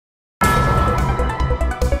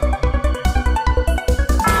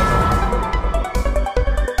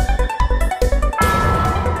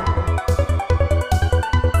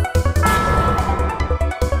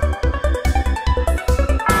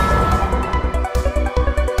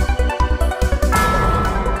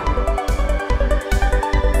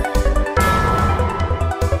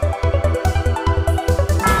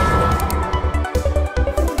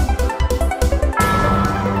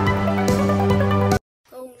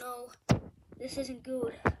this isn't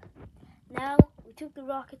good. Now, we took the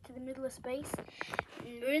rocket to the middle of space,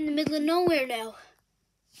 and we're in the middle of nowhere now.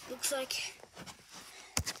 Looks like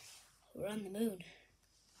we're on the moon.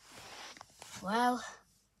 Well,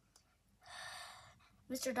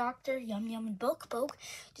 Mr. Doctor, Yum and Poke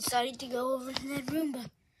decided to go over to that room,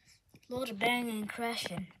 but load of banging and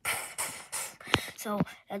crashing. So,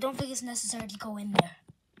 I don't think it's necessary to go in there.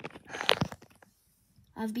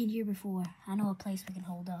 I've been here before. I know a place we can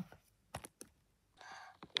hold up.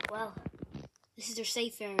 Well, this is their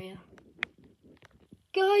safe area.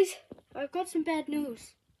 Guys, I've got some bad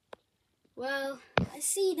news. Well, I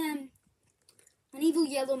see an evil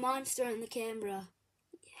yellow monster on the camera.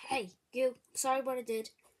 Hey, you, sorry what I did.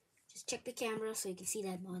 Just check the camera so you can see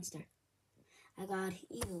that monster. I got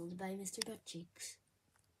eviled by Mr. Buttcheeks.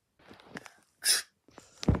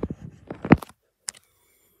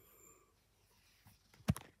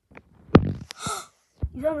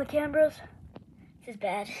 He's on the cameras. This is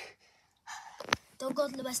bad. Don't go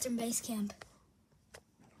to the Western Base Camp.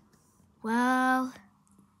 Well,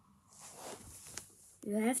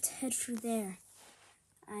 you have to head through there.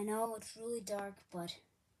 I know it's really dark, but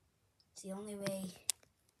it's the only way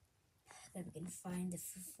that we can find the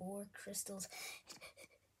 4 crystals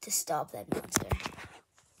to stop that monster.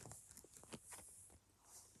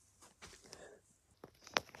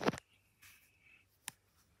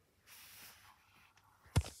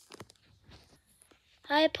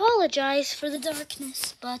 I apologize for the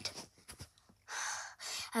darkness, but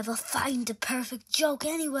I will find the perfect joke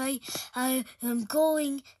anyway. I am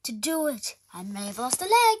going to do it. I may have lost a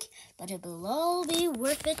leg, but it will all be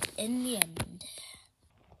worth it in the end.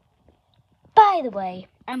 By the way,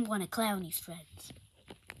 I'm one of Clowny's friends.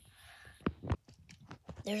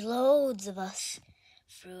 There's loads of us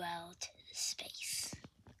throughout space.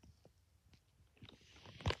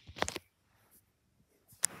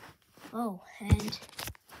 Oh, and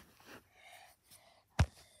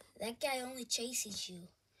that guy only chases you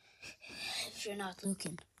if you're not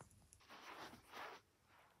looking.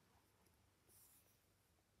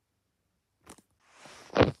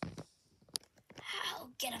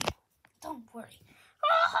 I'll get him. Don't worry.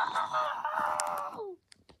 Oh!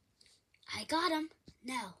 I got him.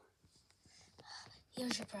 Now,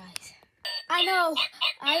 here's your prize. I know.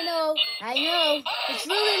 It's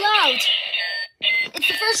really loud. It's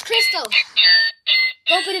the first crystal.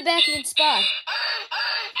 Go put it back in its spot.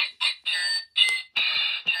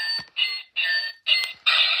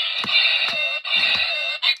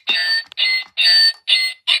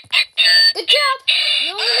 Good job.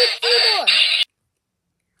 You only need 3 more.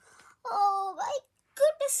 Oh my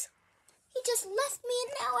goodness. He just left me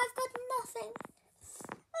and now I've got nothing.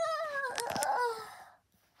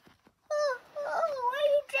 Why are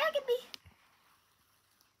you dragging me?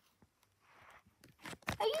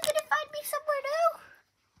 Are you gonna find me somewhere new?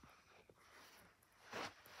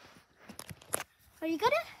 Are you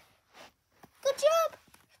gonna? Good job.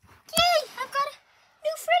 Yay, I've got a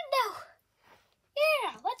new friend now. Yeah,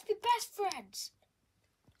 let's be best friends.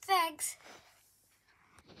 Thanks.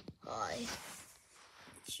 Hi.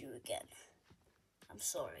 It's you again. I'm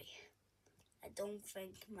sorry. I don't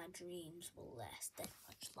think my dreams will last that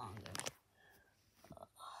much longer.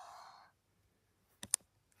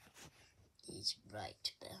 He's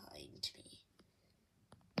right behind me.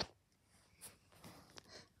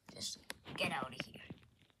 Just get out of here.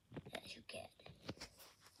 As you can.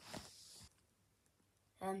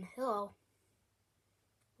 Hello.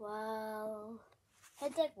 Well,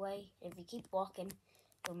 head that way. If you keep walking,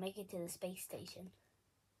 you'll make it to the space station.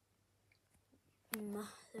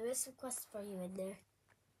 There is some quests for you in there,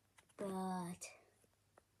 but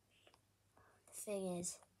the thing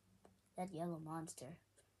is, that yellow monster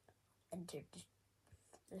entered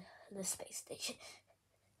the space station.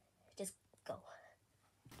 Just go.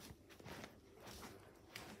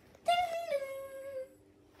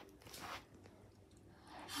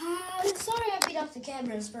 I'm sorry I've been off the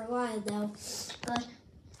cameras for a while now, but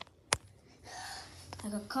I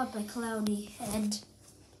got caught by Cloudy and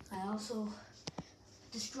I also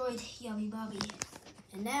destroyed Yummy Bobby.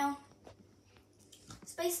 And now,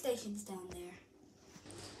 space station's down there.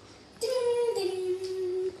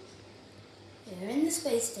 They're in the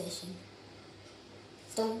space station.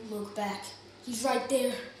 Don't look back. He's right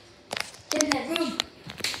there. Get in that room.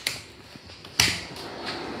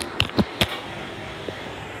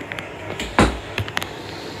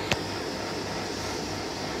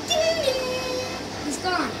 He's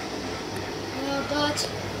gone. But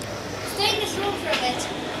stay in this room for a bit.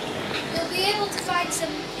 You'll be able to find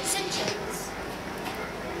some essentials.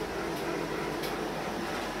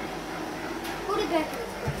 Put it back in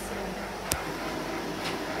its place.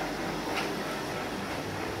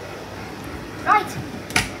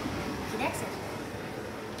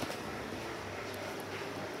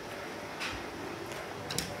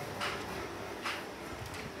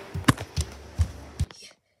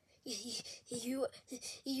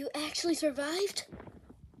 You actually survived?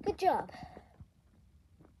 Good job.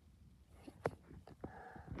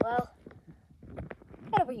 Well,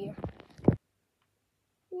 get over here.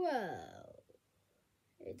 Well,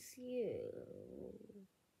 it's you.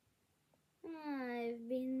 I've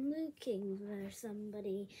been looking for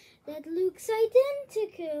somebody that looks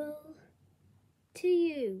identical to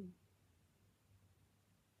you.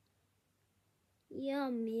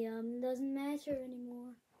 Yum doesn't matter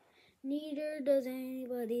anymore. Neither does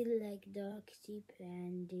anybody like Doxy,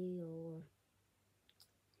 Pandy, or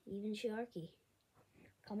even Sharky.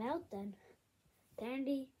 Come out then.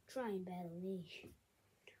 Pandy, try and battle me.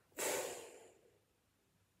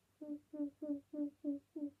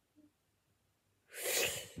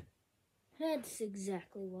 That's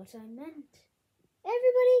exactly what I meant.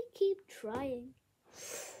 Everybody keep trying.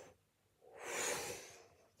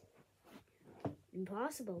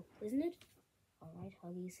 Impossible, isn't it? Alright,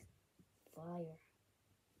 Huggies. Fire.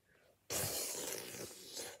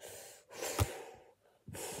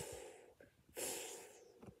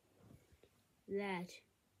 That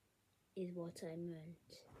is what I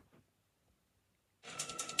meant.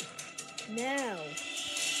 Now,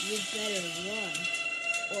 you better run,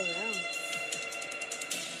 or else.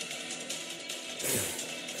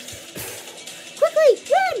 Quickly,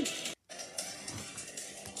 run!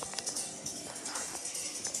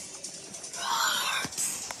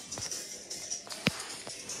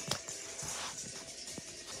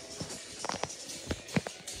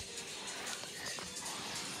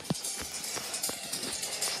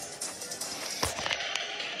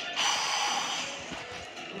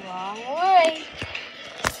 Wrong way.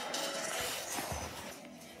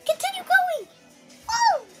 Continue going.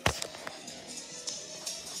 Oh!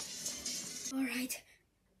 All right.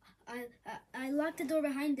 I locked the door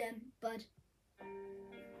behind them, but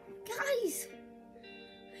guys,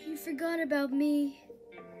 you forgot about me.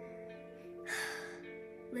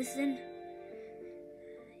 Listen,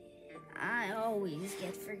 I always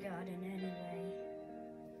get forgotten anyway.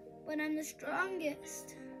 But I'm the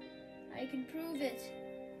strongest. I can prove it.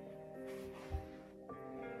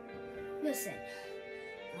 Listen,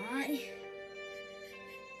 I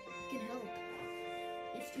can help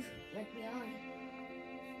if you let me on.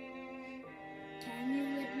 Can you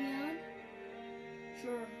let me on?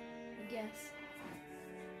 Sure, I guess.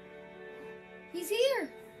 He's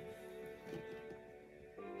here!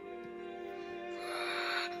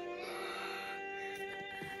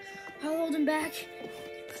 I'll hold him back.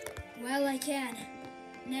 Well, I can.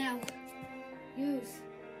 Now, use.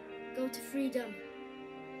 Go to freedom.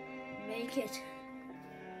 Make it.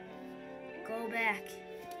 Go back.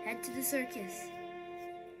 Head to the circus.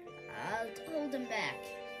 I'll hold him back.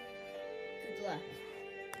 Good luck.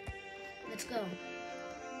 Let's go.